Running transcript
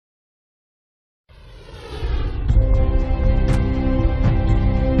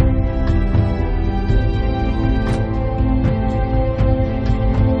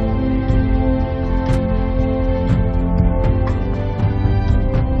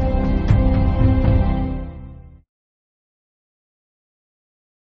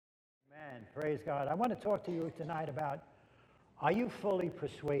Praise God. I want to talk to you tonight about, are you fully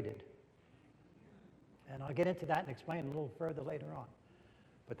persuaded? And I'll get into that and explain a little further later on.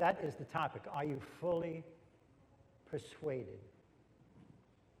 But that is the topic. Are you fully persuaded?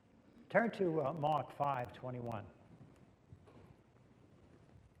 Turn to Mark 5:21.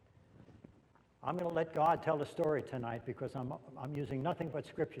 I'm going to let God tell the story tonight because I'm using nothing but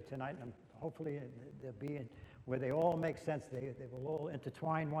Scripture tonight, and hopefully they'll be where they all make sense. They will all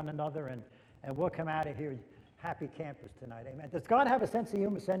intertwine one another, and we'll come out of here happy campers tonight. Amen. Does God have a sense of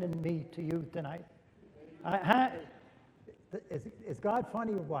humor sending me to you tonight? Is God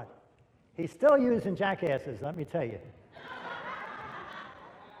funny or what? He's still using jackasses, let me tell you.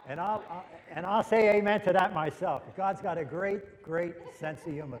 And I'll say amen to that myself. God's got a great, great sense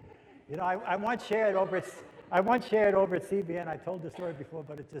of humor. You know, I once shared over at CBN. I told the story before,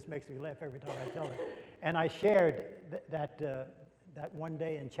 but it just makes me laugh every time I tell it. And I shared that one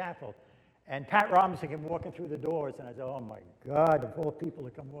day in chapel, and Pat Robinson came walking through the doors, and I said, "Oh my God, of all people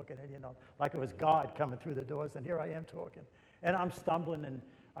to come walking in, you know, like it was God coming through the doors." And here I am talking, and I'm stumbling, and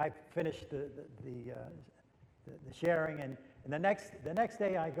I finished the sharing, and the next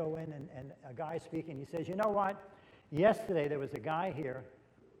day I go in, and a guy speaking. He says, "You know what? Yesterday there was a guy here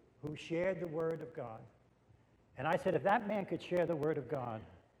who shared the Word of God. And I said, if that man could share the Word of God,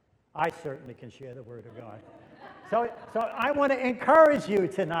 I certainly can share the Word of God." So I want to encourage you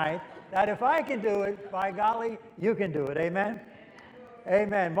tonight that if I can do it, by golly, you can do it. Amen?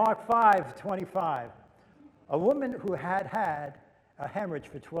 Amen. Mark 5:25. A woman who had a hemorrhage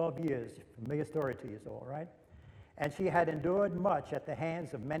for 12 years, familiar story to you all, right? And she had endured much at the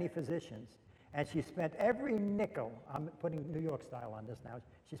hands of many physicians. And she spent every nickel, I'm putting New York style on this now,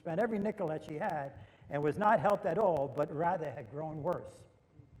 she spent every nickel that she had and was not helped at all, but rather had grown worse.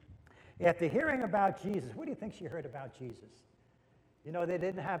 After hearing about Jesus, what do you think she heard about Jesus? You know, they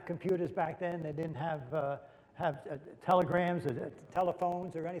didn't have computers back then, they didn't have telegrams or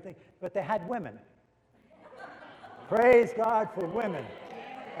telephones or anything, but they had women. Praise God for women.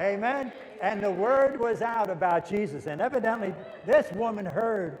 Amen. And the word was out about Jesus. And evidently, this woman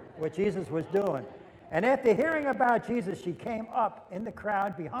heard what Jesus was doing. And after hearing about Jesus, she came up in the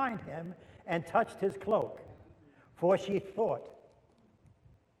crowd behind him and touched his cloak. For she thought,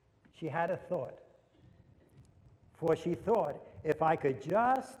 she had a thought. For she thought, if I could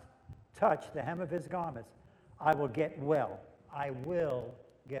just touch the hem of his garments, I will get well. I will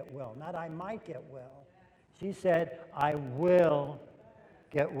get well. Not I might get well. She said, I will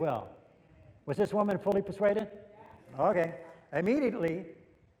get well. Was this woman fully persuaded? Okay. Immediately,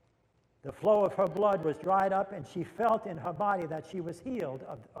 the flow of her blood was dried up, and she felt in her body that she was healed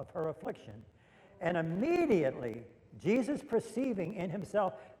of her affliction. And immediately, Jesus, perceiving in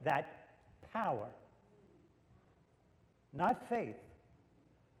himself that power, not faith,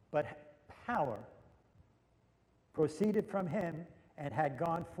 but power, proceeded from him and had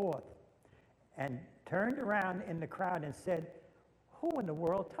gone forth, and turned around in the crowd and said, "Who in the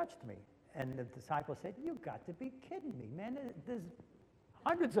world touched me?" And the disciples said, "You've got to be kidding me, man. There's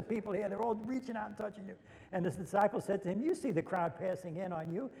hundreds of people here. They're all reaching out and touching you." And the disciples said to him, "You see the crowd passing in on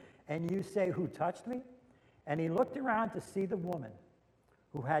you, and you say, 'Who touched me?'" And he looked around to see the woman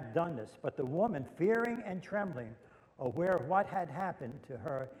who had done this. But the woman, fearing and trembling, aware of what had happened to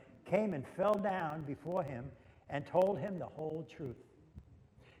her, came and fell down before him and told him the whole truth.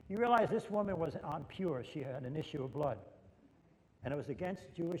 You realize this woman was impure. She had an issue of blood. And it was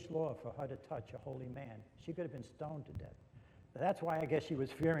against Jewish law for her to touch a holy man. She could have been stoned to death. That's why I guess she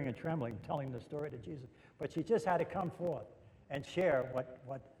was fearing and trembling, telling the story to Jesus. But she just had to come forth and share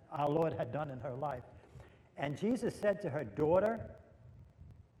what our Lord had done in her life. And Jesus said to her, "Daughter,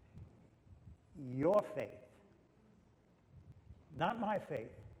 your faith," not my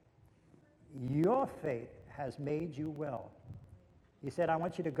faith, "your faith has made you well." He said, "I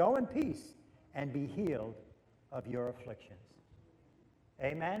want you to go in peace and be healed of your afflictions."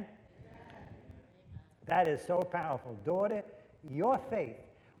 Amen? That is so powerful. Daughter, your faith.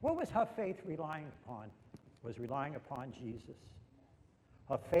 What was her faith relying upon? Was relying upon Jesus.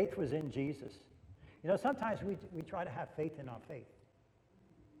 Her faith was in Jesus. You know, sometimes we try to have faith in our faith.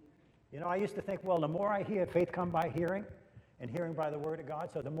 You know, I used to think, well, the more I hear, faith come by hearing, and hearing by the word of God.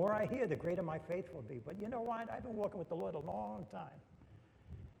 So the more I hear, the greater my faith will be. But you know what? I've been walking with the Lord a long time.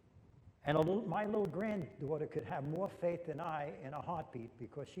 And my little granddaughter could have more faith than I in a heartbeat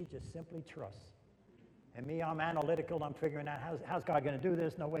because she just simply trusts. And me, I'm analytical. I'm figuring out how's God going to do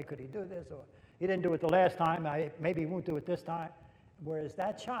this? No way could he do this. Or he didn't do it the last time. Maybe he won't do it this time. Whereas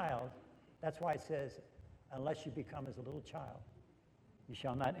that child, that's why it says, unless you become as a little child, you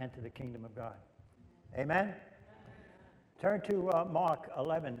shall not enter the kingdom of God. Amen? Turn to Mark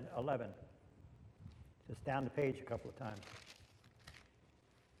 11:11. Just down the page a couple of times.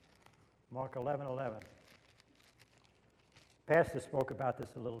 Mark 11:11. Pastor spoke about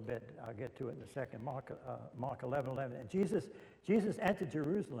this a little bit. I'll get to it in a second. Mark 11:11. And Jesus entered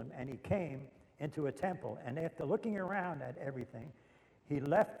Jerusalem, and he came into a temple. And after looking around at everything, he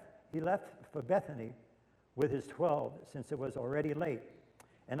left for Bethany with his 12, since it was already late.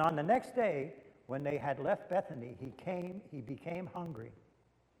 And on the next day, when they had left Bethany, he became hungry.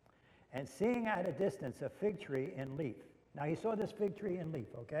 And seeing at a distance a fig tree in leaf. Now he saw this fig tree in leaf,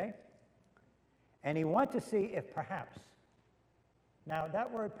 okay? And he wanted to see if perhaps. Now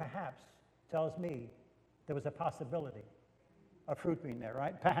that word perhaps tells me there was a possibility of fruit being there,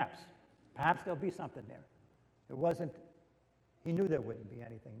 right? Perhaps. Perhaps there'll be something there. It wasn't, he knew there wouldn't be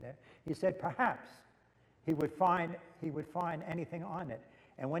anything there. He said perhaps he would find anything on it.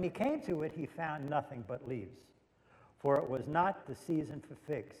 And when he came to it, he found nothing but leaves. For it was not the season for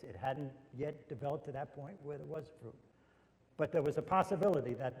figs. It hadn't yet developed to that point where there was fruit. But there was a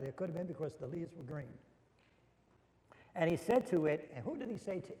possibility that there could have been because the leaves were green. And he said to it, and who did he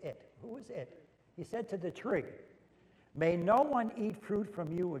say to it? Who was it? He said to the tree, "May no one eat fruit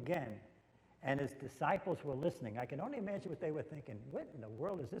from you again." And his disciples were listening. I can only imagine what they were thinking. What in the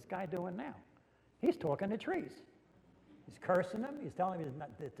world is this guy doing now? He's talking to trees. He's cursing them. He's telling them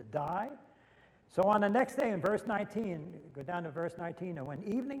to die. So on the next day in verse 19, go down to verse 19, and when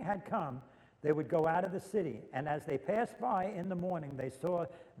evening had come, they would go out of the city. And as they passed by in the morning, they saw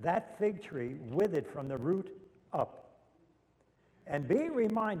that fig tree withered from the root up. And being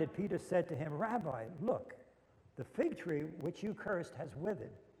reminded, Peter said to him, "Rabbi, look, the fig tree which you cursed has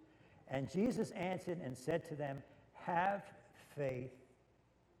withered." And Jesus answered and said to them, "Have faith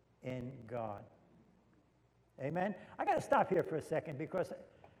in God." Amen? I got to stop here for a second because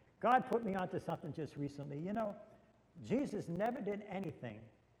God put me onto something just recently. You know, Jesus never did anything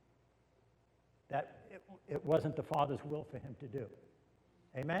that it wasn't the Father's will for him to do.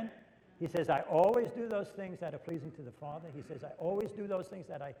 Amen? He says, "I always do those things that are pleasing to the Father." He says, "I always do those things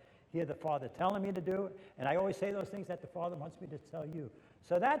that I hear the Father telling me to do, and I always say those things that the Father wants me to tell you."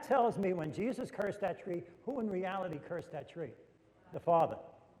 So that tells me when Jesus cursed that tree, who in reality cursed that tree? The Father.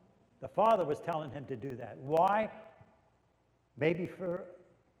 The Father was telling him to do that. Why? Maybe for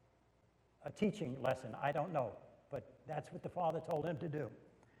a teaching lesson. I don't know. But that's what the Father told him to do.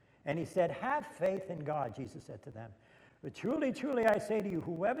 And he said, "Have faith in God," Jesus said to them. "But truly, truly, I say to you,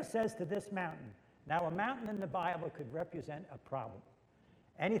 whoever says to this mountain," now a mountain in the Bible could represent a problem.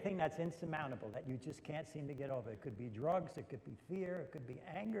 Anything that's insurmountable, that you just can't seem to get over. It could be drugs, it could be fear, it could be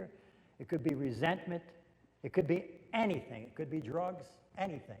anger, it could be resentment, it could be anything. It could be drugs,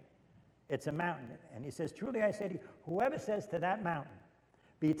 anything. It's a mountain. And he says, "Truly, I say to you, whoever says to that mountain,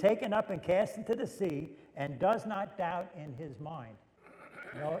 be taken up and cast into the sea, and does not doubt in his mind."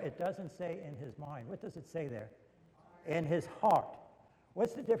 No, it doesn't say in his mind. What does it say there? In his heart.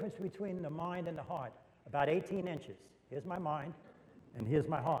 What's the difference between the mind and the heart? About 18 inches. Here's my mind, and here's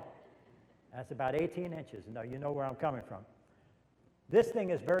my heart. That's about 18 inches. Now, you know where I'm coming from. This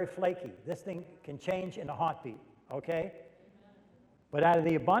thing is very flaky. This thing can change in a heartbeat, okay? But out of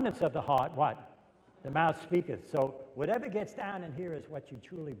the abundance of the heart, what? The mouth speaketh. So whatever gets down in here is what you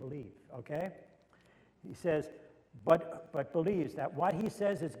truly believe, okay? He says, but believes that what he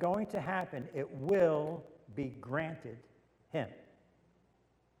says is going to happen, it will be granted him.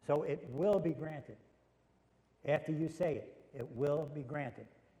 So it will be granted. After you say it, it will be granted.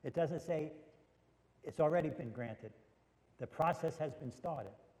 It doesn't say it's already been granted. The process has been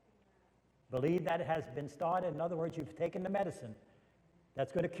started. Believe that it has been started. In other words, you've taken the medicine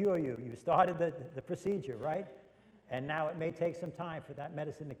that's going to cure you. You started the procedure, right? And now it may take some time for that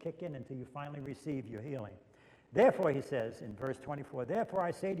medicine to kick in until you finally receive your healing. Therefore, he says in verse 24, "Therefore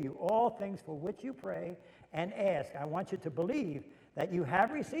I say to you, all things for which you pray and ask, I want you to believe that you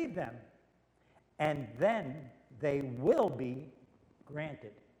have received them, and then they will be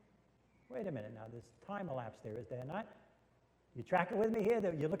granted." Wait a minute now, there's time elapse there, is there not? You tracking with me here?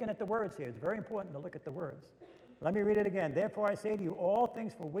 You're looking at the words here. It's very important to look at the words. Let me read it again. "Therefore I say to you, all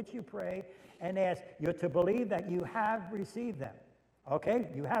things for which you pray and ask, you're to believe that you have received them."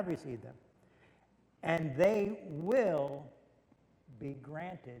 Okay? You have received them. "And they will be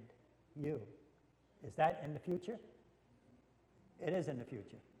granted you." Is that in the future? It is in the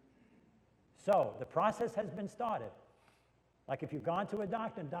future. So the process has been started. Like if you've gone to a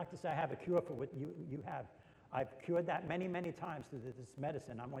doctor and the doctor says, "I have a cure for what you have. I've cured that many, many times through this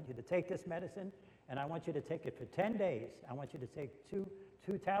medicine. I want you to take this medicine, and I want you to take it for 10 days. I want you to take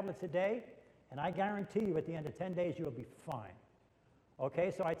two tablets a day, and I guarantee you at the end of 10 days you'll be fine."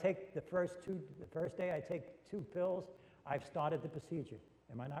 Okay, so I take the first day I take 2 pills, I've started the procedure.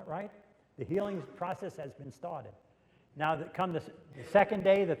 Am I not right? The healing process has been started. Now, come the second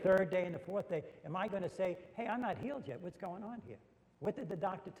day, the third day, and the fourth day, am I going to say, hey, I'm not healed yet. What's going on here? What did the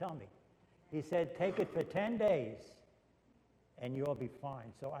doctor tell me? He said, take it for 10 days, and you'll be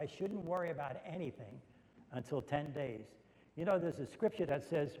fine. So I shouldn't worry about anything until 10 days. You know, there's a scripture that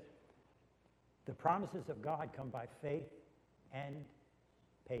says the promises of God come by faith and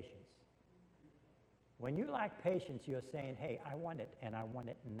patience. When you lack patience, you're saying, hey, I want it, and I want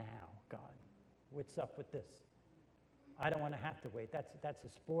it now, God. What's up with this? I don't want to have to wait. That's a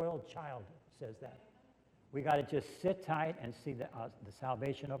spoiled child says that. We got to just sit tight and see the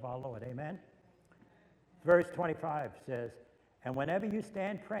salvation of our Lord. Amen? Verse 25 says, and whenever you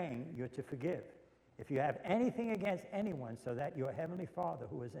stand praying, you're to forgive. If you have anything against anyone, so that your heavenly Father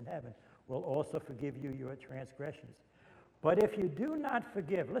who is in heaven will also forgive you your transgressions. But if you do not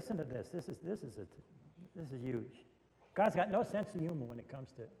forgive, listen to this. This is huge. God's got no sense of humor when it comes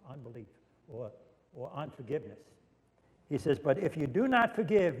to unbelief or unforgiveness. He says, but if you do not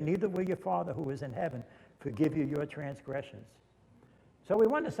forgive, neither will your Father who is in heaven forgive you your transgressions. So we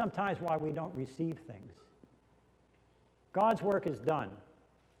wonder sometimes why we don't receive things. God's work is done.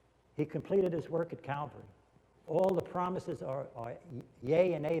 He completed his work at Calvary. All the promises are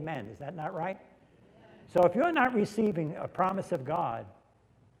yea and amen. Is that not right? So if you're not receiving a promise of God,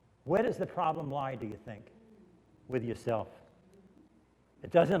 where does the problem lie, do you think? With yourself.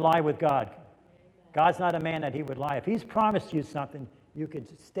 It doesn't lie with God. God's not a man that he would lie. If he's promised you something, you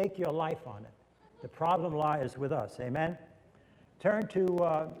could stake your life on it. The problem lies with us. Amen? Turn to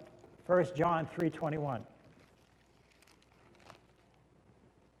 1 John 3:21.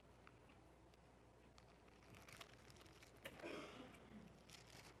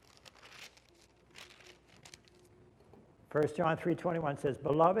 First John 3:21 says,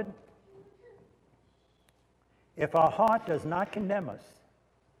 beloved, if our heart does not condemn us,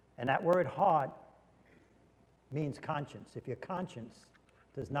 and that word heart means conscience. If your conscience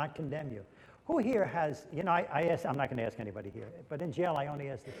does not condemn you. Who here has, you know, I asked, I'm not going to ask anybody here, but in jail I only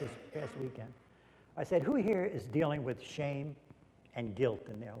asked it this past weekend. I said, who here is dealing with shame and guilt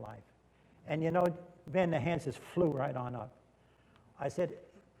in their life? And you know, then the hands just flew right on up. I said,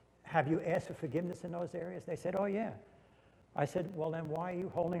 have you asked for forgiveness in those areas? They said, oh yeah. I said, well then why are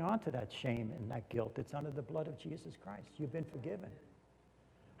you holding on to that shame and that guilt? It's under the blood of Jesus Christ. You've been forgiven.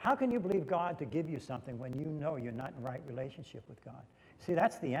 How can you believe God to give you something when you know you're not in right relationship with God? See,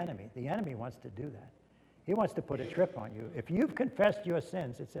 that's the enemy. The enemy wants to do that. He wants to put a trip on you. If you've confessed your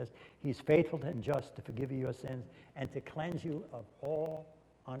sins, it says he's faithful and just to forgive you your sins and to cleanse you of all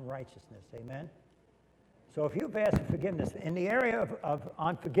unrighteousness. Amen? So if you've asked for forgiveness, in the area of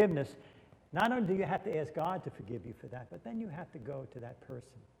unforgiveness, not only do you have to ask God to forgive you for that, but then you have to go to that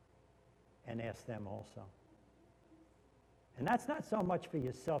person and ask them also. And that's not so much for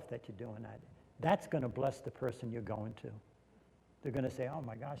yourself that you're doing that. That's going to bless the person you're going to. They're going to say, oh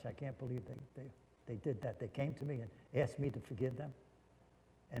my gosh, I can't believe they did that. They came to me and asked me to forgive them.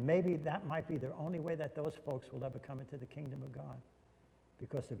 And maybe that might be the only way that those folks will ever come into the kingdom of God,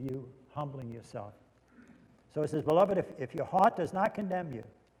 because of you humbling yourself. So it says, beloved, if your heart does not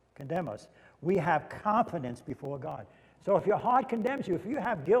condemn us, we have confidence before God. So if your heart condemns you, if you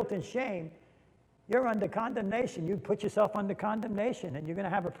have guilt and shame, you're under condemnation. You put yourself under condemnation, and you're going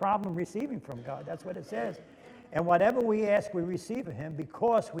to have a problem receiving from God. That's what it says. And whatever we ask, we receive of him,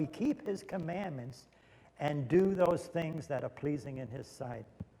 because we keep his commandments and do those things that are pleasing in his sight.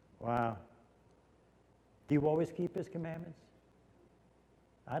 Wow. Do you always keep his commandments?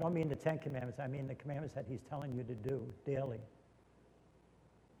 I don't mean the 10 commandments. I mean the commandments that he's telling you to do daily.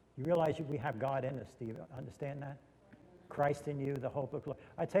 You realize we have God in us. Do you understand that? Christ in you, the hope of glory.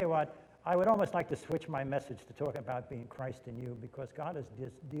 I tell you what, I would almost like to switch my message to talk about being Christ in you, because God is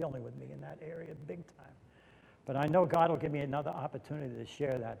just dealing with me in that area big time. But I know God will give me another opportunity to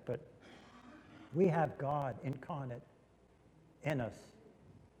share that. But we have God incarnate in us.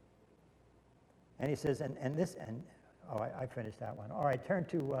 And he says, I finished that one. All right, turn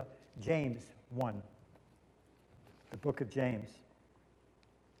to James 1, the book of James.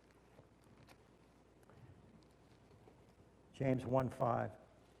 James 1:5.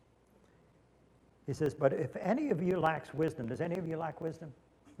 He says, but if any of you lacks wisdom, does any of you lack wisdom?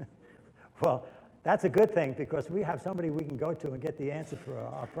 Well, that's a good thing, because we have somebody we can go to and get the answer for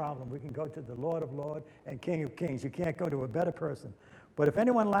our problem. We can go to the Lord of Lords and King of Kings. You can't go to a better person. But if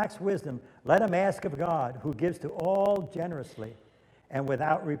anyone lacks wisdom, let him ask of God, who gives to all generously and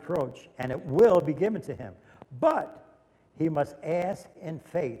without reproach, and it will be given to him. But he must ask in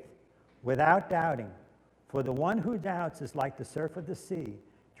faith, without doubting. For the one who doubts is like the surf of the sea,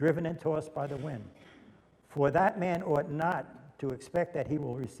 driven and tossed by the wind. For that man ought not to expect that he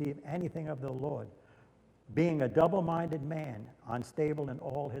will receive anything of the Lord, being a double-minded man, unstable in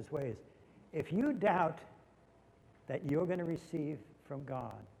all his ways. If you doubt that you're going to receive from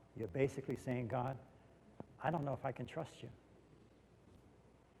God, you're basically saying, God, I don't know if I can trust you.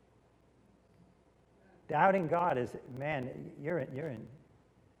 Doubting God is, man, you're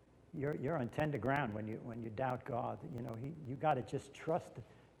on tender ground when you doubt God. You know, you got to just trust.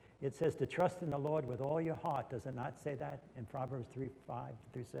 It says to trust in the Lord with all your heart. Does it not say that in Proverbs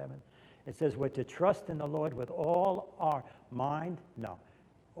 3:5-7? It says we're to trust in the Lord with all our mind, no,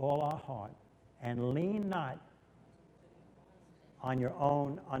 all our heart, and lean not on your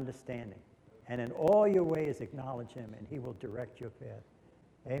own understanding. And in all your ways acknowledge him, and he will direct your path.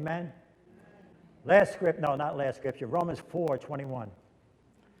 Amen? Not last scripture, Romans 4:21.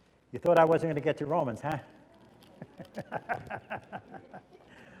 You thought I wasn't going to get to Romans, huh?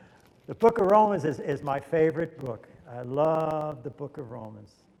 The book of Romans is my favorite book. I love the book of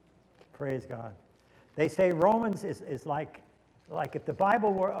Romans. Praise God. They say Romans is like if the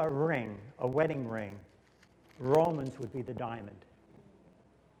Bible were a ring, a wedding ring, Romans would be the diamond,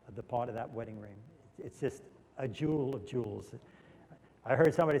 the part of that wedding ring. It's just a jewel of jewels. I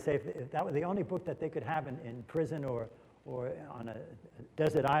heard somebody say if that was the only book that they could have in prison or on a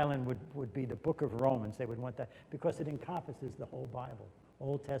desert island would be the book of Romans. They would want that because it encompasses the whole Bible,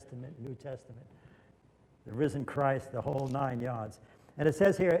 Old Testament, New Testament, the risen Christ, the whole 9 yards. And it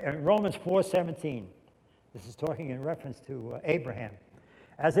says here in Romans 4:17, this is talking in reference to Abraham.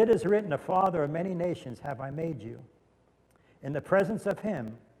 As it is written, a father of many nations have I made you, in the presence of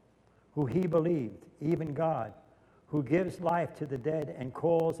him who he believed, even God, who gives life to the dead and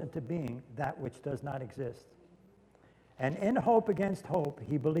calls into being that which does not exist. And in hope against hope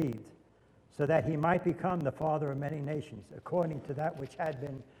he believed, so that he might become the father of many nations, according to that which had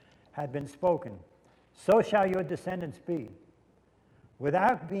been spoken. So shall your descendants be.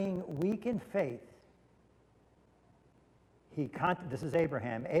 Without being weak in faith, this is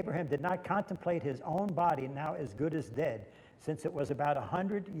Abraham. Abraham did not contemplate his own body now as good as dead, since it was about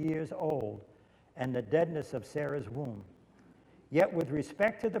 100 years old, and the deadness of Sarah's womb. Yet with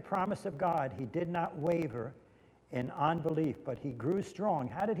respect to the promise of God, he did not waver in unbelief, but he grew strong.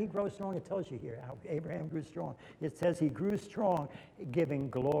 How did he grow strong? It tells you here how Abraham grew strong. It says he grew strong, giving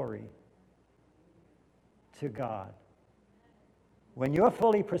glory to God. When you're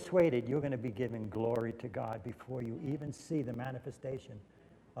fully persuaded, you're going to be giving glory to God before you even see the manifestation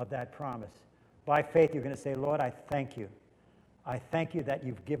of that promise. By faith, you're going to say, Lord, I thank you. I thank you that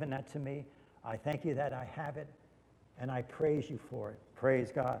you've given that to me. I thank you that I have it, and I praise you for it.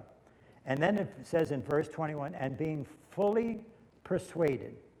 Praise God. And then it says in verse 21, and being fully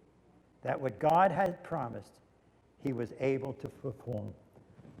persuaded that what God had promised, he was able to perform.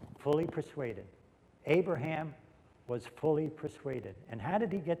 Fully persuaded. Abraham was fully persuaded. And how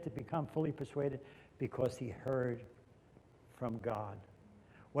did he get to become fully persuaded? Because he heard from God.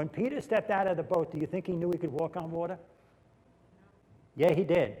 When Peter stepped out of the boat, do you think he knew he could walk on water? Yeah, he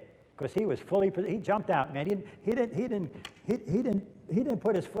did. Because he was he jumped out, man. He didn't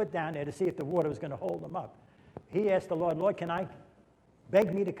put his foot down there to see if the water was going to hold him up. He asked the Lord, Lord, can I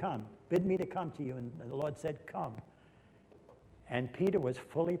beg me to come? Bid me to come to you. And the Lord said, come. And Peter was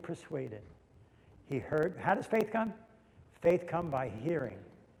fully persuaded. He heard. How does faith come? Faith come by hearing,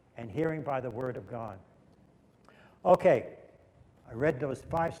 and hearing by the word of God. Okay, I read those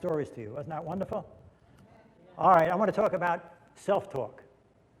 5 stories to you. Wasn't that wonderful? All right, I want to talk about self-talk.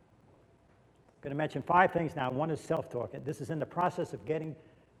 I'm going to mention 5 things now. One is self-talk. This is in the process of getting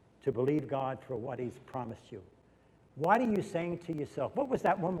to believe God for what he's promised you. What are you saying to yourself? What was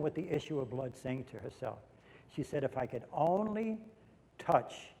that woman with the issue of blood saying to herself? She said, if I could only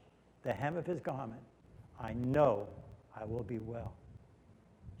touch the hem of his garment, I know I will be well.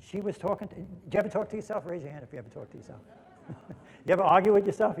 She was talking to, do you ever talk to yourself? Raise your hand if you ever talk to yourself. You ever argue with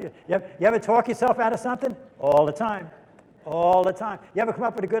yourself? You ever talk yourself out of something? All the time. All the time. You ever come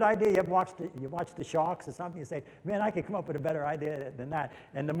up with a good idea? You watch the Sharks or something? You say, man, I could come up with a better idea than that.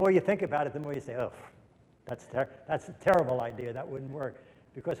 And the more you think about it, the more you say, oh, that's a terrible idea. That wouldn't work.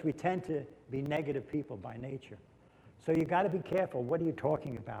 Because we tend to be negative people by nature. So you got to be careful. What are you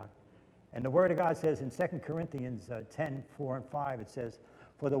talking about? And the Word of God says in 2 Corinthians 10:4-5, it says,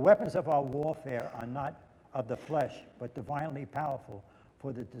 for the weapons of our warfare are not of the flesh, but divinely powerful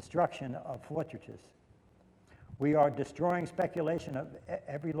for the destruction of fortresses. We are destroying speculation of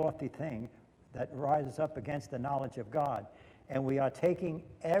every lofty thing that rises up against the knowledge of God. And we are taking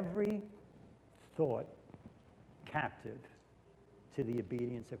every thought captive to the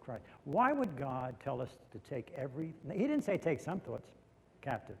obedience of Christ. Why would God tell us to take every... He didn't say take some thoughts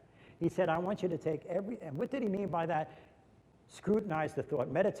captive. He said, I want you to take every... And what did he mean by that? Scrutinize the thought.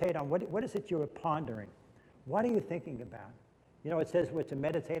 Meditate on what is it you're pondering? What are you thinking about? You know, it says we're to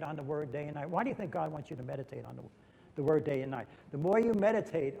meditate on the word day and night. Why do you think God wants you to meditate on the word day and night? The more you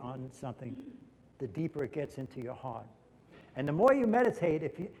meditate on something, the deeper it gets into your heart. And the more you meditate,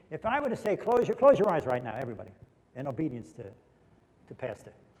 if I were to say, close your eyes right now, everybody, in obedience to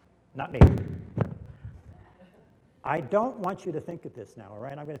Pastor, not me. I don't want you to think of this now, all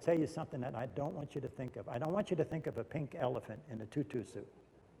right? I'm going to tell you something that I don't want you to think of. I don't want you to think of a pink elephant in a tutu suit,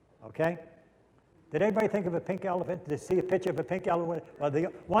 okay? Did anybody think of a pink elephant? Did they see a picture of a pink elephant? Well, the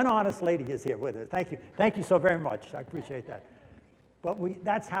one honest lady is here with us. Thank you. Thank you so very much. I appreciate that. But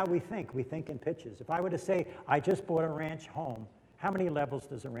that's how we think. We think in pictures. If I were to say, I just bought a ranch home, how many levels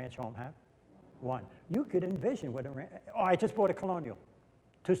does a ranch home have? One. You could envision what a ranch, oh, I just bought a colonial,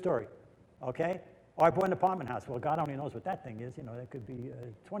 2-story, okay? Or I bought an apartment house. Well, God only knows what that thing is. You know, there could be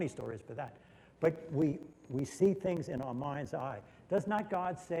 20 stories for that. But we see things in our mind's eye. Does not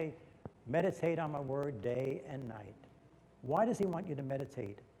God say, meditate on my word day and night? Why does he want you to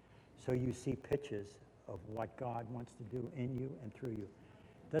meditate? So you see pictures of what God wants to do in you and through you.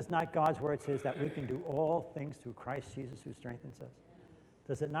 Does not God's word says that we can do all things through Christ Jesus who strengthens us?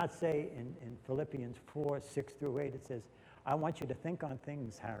 Does it not say in Philippians 4:6-8, it says, I want you to think on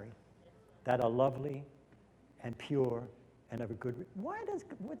things, Harry, that are lovely and pure and of a good.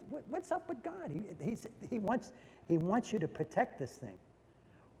 What's up with God? He wants you to protect this thing.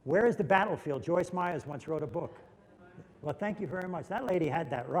 Where is the battlefield? Joyce Myers once wrote a book. Well, thank you very much. That lady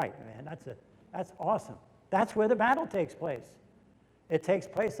had that right, man. That's awesome. That's where the battle takes place. It takes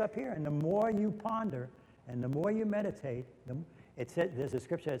place up here. And the more you ponder and the more you meditate, there's a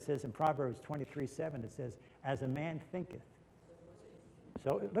scripture that says in Proverbs 23:7, it says, as a man thinketh.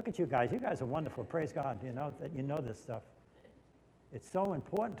 So look at you guys. You guys are wonderful. Praise God, you know, that you know this stuff. It's so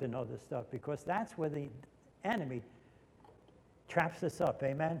important to know this stuff because that's where the enemy traps us up.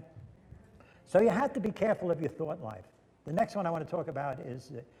 Amen? So you have to be careful of your thought life. The next one I want to talk about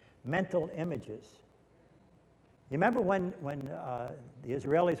is mental images. You remember when the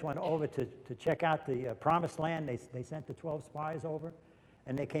Israelis went over to check out the promised land, they sent the 12 spies over,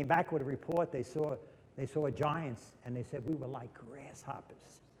 and they came back with a report. They saw giants, and they said, we were like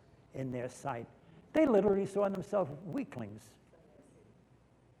grasshoppers in their sight. They literally saw themselves weaklings.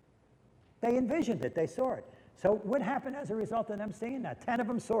 They envisioned it. They saw it. So what happened as a result of them seeing that? 10 of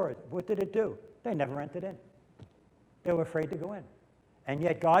them saw it. What did it do? They never entered in. They were afraid to go in. And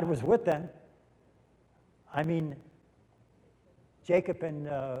yet God was with them. I mean, Jacob and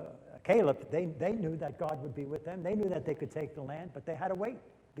Caleb, they knew that God would be with them. They knew that they could take the land, but they had to wait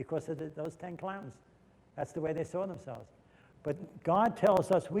because of those 10 clowns. That's the way they saw themselves. But God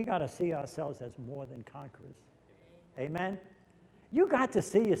tells us we got to see ourselves as more than conquerors. Amen? You got to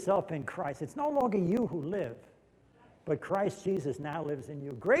see yourself in Christ. It's no longer you who live, but Christ Jesus now lives in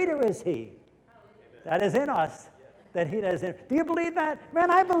you. Greater is he that is in us than he that is in. Do you believe that? Man,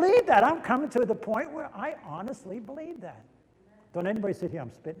 I believe that. I'm coming to the point where I honestly believe that. Don't anybody sit here.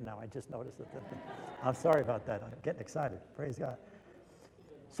 I'm spitting now. I just noticed it. I'm sorry about that. I'm getting excited. Praise God.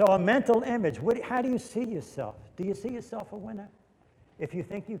 So a mental image. How do you see yourself? Do you see yourself a winner? If you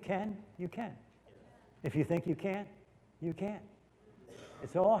think you can, you can. If you think you can't, you can't.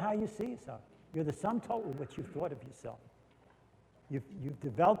 It's all how you see yourself. You're the sum total of what you've thought of yourself. You've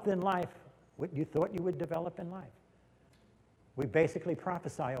developed in life what you thought you would develop in life. We basically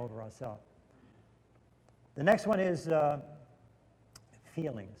prophesy over ourselves. The next one is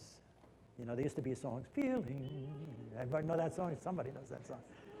feelings. You know, there used to be a song, Feelings. Everybody know that song? Somebody knows that song.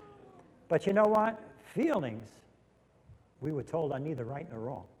 But you know what? Feelings, we were told, are neither right nor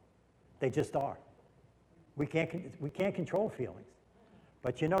wrong. They just are. We can't control feelings.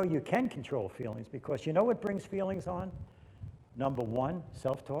 But you know you can control feelings because you know what brings feelings on? Number 1,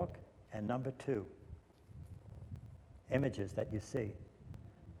 self-talk, and number 2, images that you see.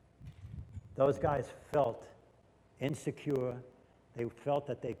 Those guys felt insecure. They felt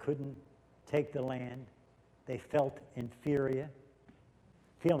that they couldn't take the land. They felt inferior.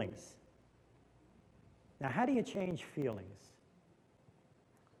 Feelings. Now, how do you change feelings?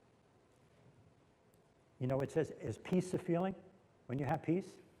 You know, it says, is peace a feeling? When you have peace,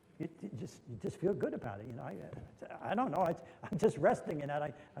 you just feel good about it. You know, I don't know. I'm just resting in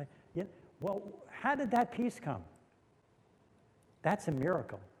that. Well, how did that peace come? That's a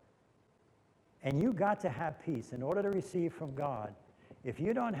miracle. And you got to have peace in order to receive from God. If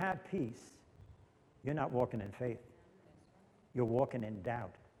you don't have peace, you're not walking in faith. You're walking in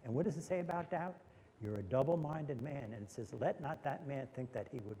doubt. And what does it say about doubt? You're a double-minded man. And it says, let not that man think that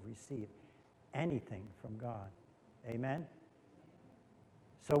he would receive anything from God. Amen?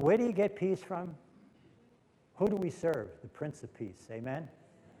 So where do you get peace from? Who do we serve? The Prince of Peace. Amen?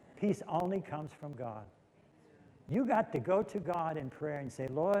 Peace only comes from God. You got to go to God in prayer and say,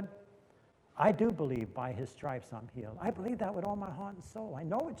 Lord, I do believe by his stripes I'm healed. I believe that with all my heart and soul. I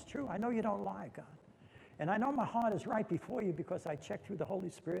know it's true. I know you don't lie, God. And I know my heart is right before you because I checked through the Holy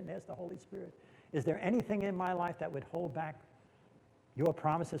Spirit and asked the Holy Spirit, is there anything in my life that would hold back your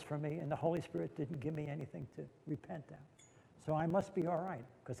promises from me? And the Holy Spirit didn't give me anything to repent of. So I must be all right,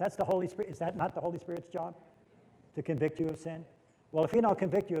 because that's the Holy Spirit. Is that not the Holy Spirit's job, to convict you of sin? Well, if he don't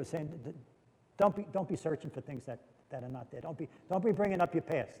convict you of sin, don't be searching for things that are not there. Don't be bringing up your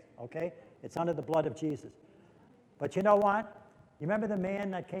past, okay? It's under the blood of Jesus. But you know what? You remember the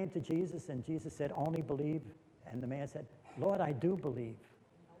man that came to Jesus, and Jesus said, only believe? And the man said, Lord, I do believe,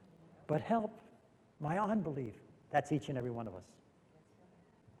 but help my unbelief. That's each and every one of us.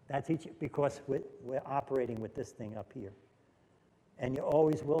 That's each, because we're operating with this thing up here. And you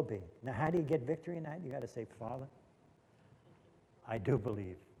always will be. Now, how do you get victory in that? You got to say, Father, I do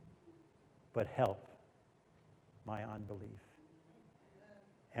believe, but help my unbelief.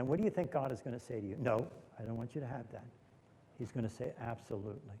 And what do you think God is going to say to you? No, I don't want you to have that. He's going to say,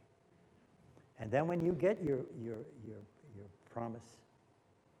 absolutely. And then when you get your promise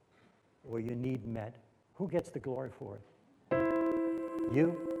or your need met, who gets the glory for it?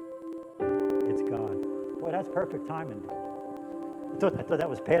 You? It's God. Boy, that's perfect timing. I thought that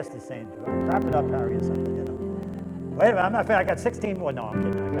was Pastor saying, wrap it up, Harry, or something, you know. Wait a minute, I'm not fair. I got 16 more. No, I'm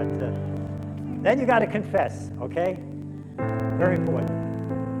kidding. Then you got to confess, okay? Very important.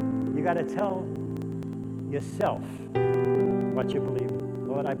 You got to tell yourself what you believe.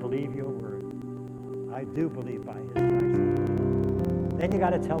 Lord, I believe your word. I do believe by his stripes. Then you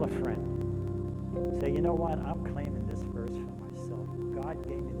got to tell a friend. Say, you know what? I'm claiming this verse for myself. God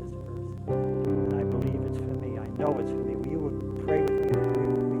gave me this verse, and I believe it's for me. I know it's for me. Will you pray with me and agree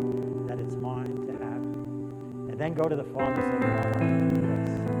with me that it's mine to have? And then go to the Father and say, Father, I confess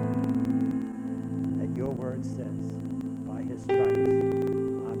that your word says, by his stripes,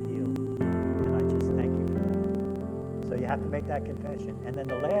 I'm healed. And I just thank you for that. So you have to make that confession. And then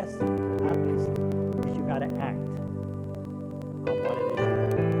the last, not least, is you got to act on what it is.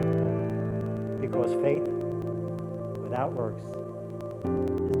 Because faith without works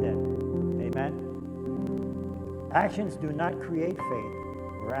is dead. Amen? Actions do not create faith.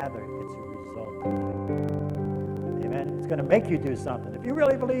 Rather, it's a result of faith. Amen? It's going to make you do something. If you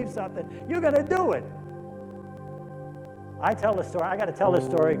really believe something, you're going to do it. I tell the story. I got to tell this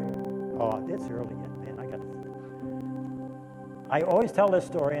story. Oh, it's early yet, man. I always tell this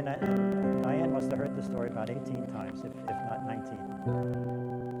story, and Diane must have heard the story about 18 times, if not 19.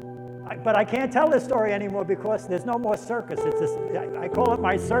 But I can't tell this story anymore because there's no more circus. It's this, I call it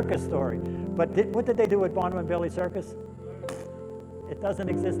my circus story. But what did they do with Barnum and Bailey Circus? It doesn't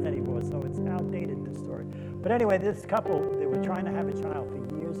exist anymore, so it's outdated, this story. But anyway, this couple, they were trying to have a child for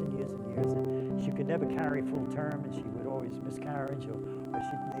years and years and years, and she could never carry full term, and she would always miscarriage, or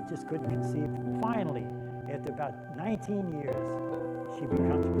they just couldn't conceive. Finally, after about 19 years, she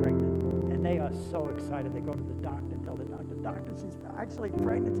becomes pregnant, and they are so excited. They go to the doctor and tell the doctor, she's actually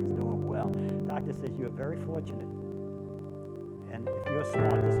pregnant, she's doing well. The doctor says, you're very fortunate, and if you're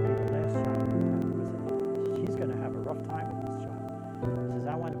smart, this will be the last child you have, because she's going to have a rough time with this child. He says,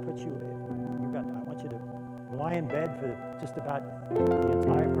 I want to put you, I want you to lie in bed for just about the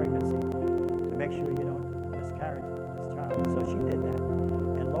entire pregnancy to make sure you don't miscarry this child. And so she did that.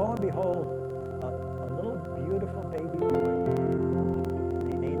 And lo and behold, a little beautiful baby boy,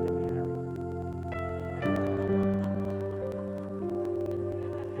 they named him Harry.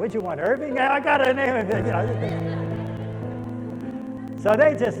 What'd you want, Irving? I got to name him. So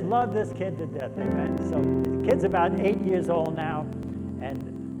they just love this kid to death, amen. So the kid's about 8 years old now, and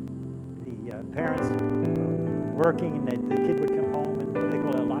the parents were working, and the kid would come home, and they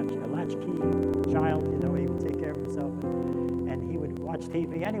call it a latchkey child, you know, he would take care of himself, and he would watch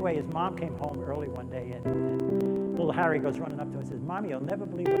TV. Anyway, his mom came home early one day, and little Harry goes running up to her and says, Mommy, you'll never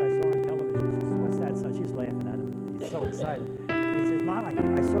believe what I saw on television. She says, what's that, son? She's laughing at him. He's so excited. He says, Mom, I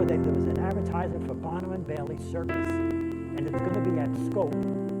saw that there was an advertisement for Barnum and Bailey Circus. And it's going to be at Scope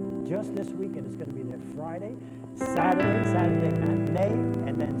just this weekend. It's going to be there Friday, Saturday matinee,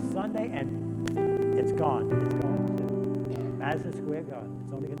 and then Sunday, and it's gone. It's going to Madison Square Garden.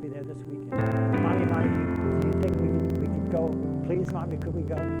 It's only going to be there this weekend. Mommy, do you think we could go? Please, Mommy, could we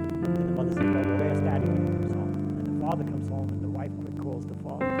go? And the mother said, well, we'll ask Daddy when he comes home. And the father comes home, and the wife calls the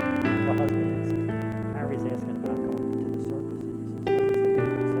father, the husband, and says, Harry's asking about going to the circus. And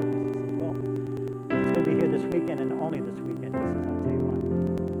he says, well, it's going to be here this weekend, and only this weekend. He says, I'll tell you what,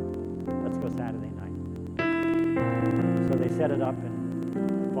 let's go Saturday night. So they set it up,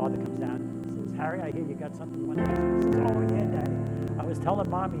 and the father comes down and says, Harry, I hear you got something you want to ask me. He says, oh, yeah, Daddy. I was telling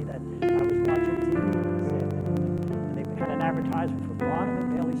Mommy that I was watching TV this afternoon, and they had an advertisement for Barnum and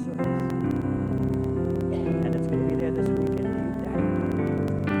Bailey Circus. And it's going to be there this weekend. Do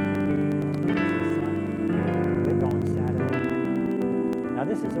you, Daddy? Son, we're going Saturday night. Now,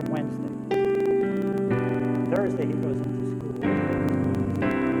 this is a Wednesday. Thursday, he goes into school.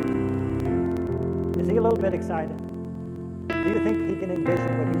 Is he a little bit excited? Do you think he can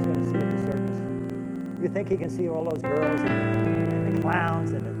envision what he's going to see at the circus? Do you think he can see all those girls and the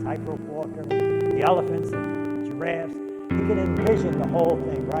clowns and the tightrope walker, the elephants and the giraffes? He can envision the whole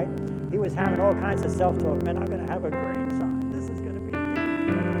thing, right? He was having all kinds of self-talk. Man, I'm going to have a great time. This is going to be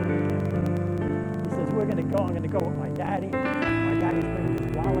He says, we're going to go. I'm going to go with my daddy. My daddy's bringing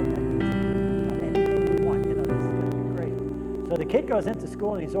his wallet. And anything you want. You know, this is going to be great. So the kid goes into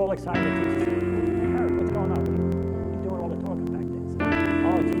school, and he's all excited. Teacher says, Harry, what's going on? What are you doing all the talking back there? He says,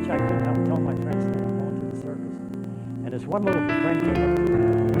 oh, teacher, I couldn't help tell my friends that I'm going to the circus. And this one little friend came up to me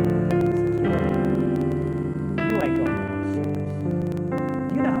and says, you ain't going to the circus.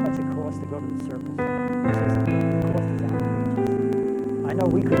 Do you know how much it costs to go to the circus? He says, the cost is outrageous. I know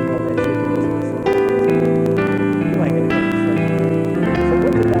we couldn't go there, so you go to the circus. You ain't going to go to the circus. So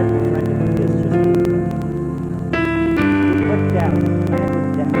what did that friend of his just do? He put down, planted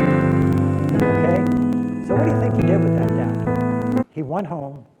down. Okay? So what do you think he did with that down? He went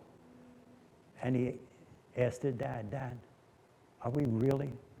home and he asked his dad, Dad, are we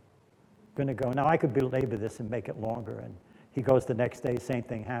really going to go? Now, I could belabor this and make it longer. And he goes the next day, same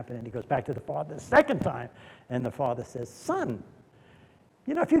thing happened. And he goes back to the father the second time. And the father says, son,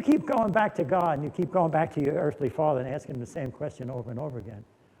 you know, if you keep going back to God and you keep going back to your earthly father and asking him the same question over and over again,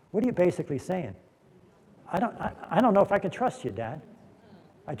 what are you basically saying? I don't know if I can trust you, Dad.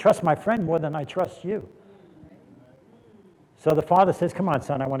 I trust my friend more than I trust you. So the father says, come on,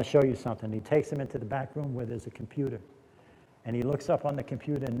 son, I want to show you something. He takes him into the back room where there's a computer. And he looks up on the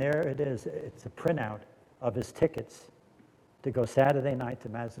computer, and there it is. It's a printout of his tickets to go Saturday night to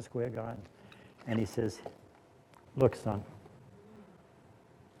Madison Square Garden. And he says, look, son,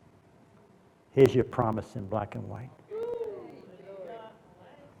 here's your promise in black and white.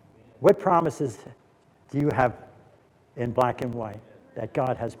 What promises do you have in black and white that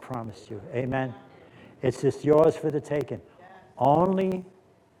God has promised you? Amen? It's just yours for the taking. Only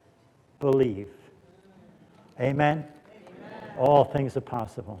believe. Amen? All things are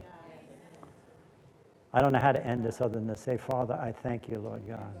possible. I don't know how to end this other than to say, Father, I thank you, Lord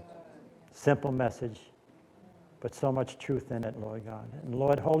God. Simple message, but so much truth in it, Lord God. And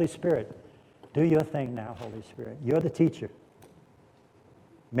Lord, Holy Spirit, do your thing now, Holy Spirit. You're the teacher.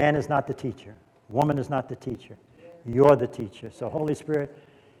 Man is not the teacher. Woman is not the teacher. You're the teacher. So Holy Spirit,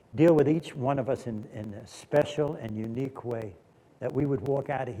 deal with each one of us in a special and unique way, that we would walk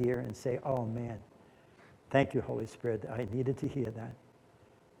out of here and say, oh man, thank you, Holy Spirit. I needed to hear that.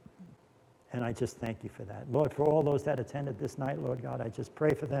 And I just thank you for that. Lord, for all those that attended this night, Lord God, I just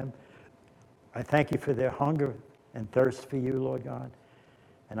pray for them. I thank you for their hunger and thirst for you, Lord God.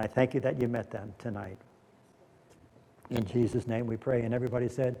 And I thank you that you met them tonight. In Jesus' name we pray. And everybody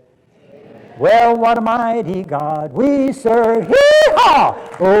said, amen. Well, what a mighty God we serve. Hee-haw!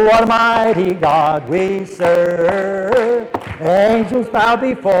 Oh, what a mighty God we serve. Angels bow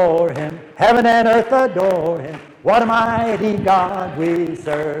before him. Heaven and earth adore him. What a mighty God we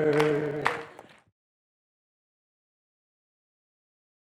serve.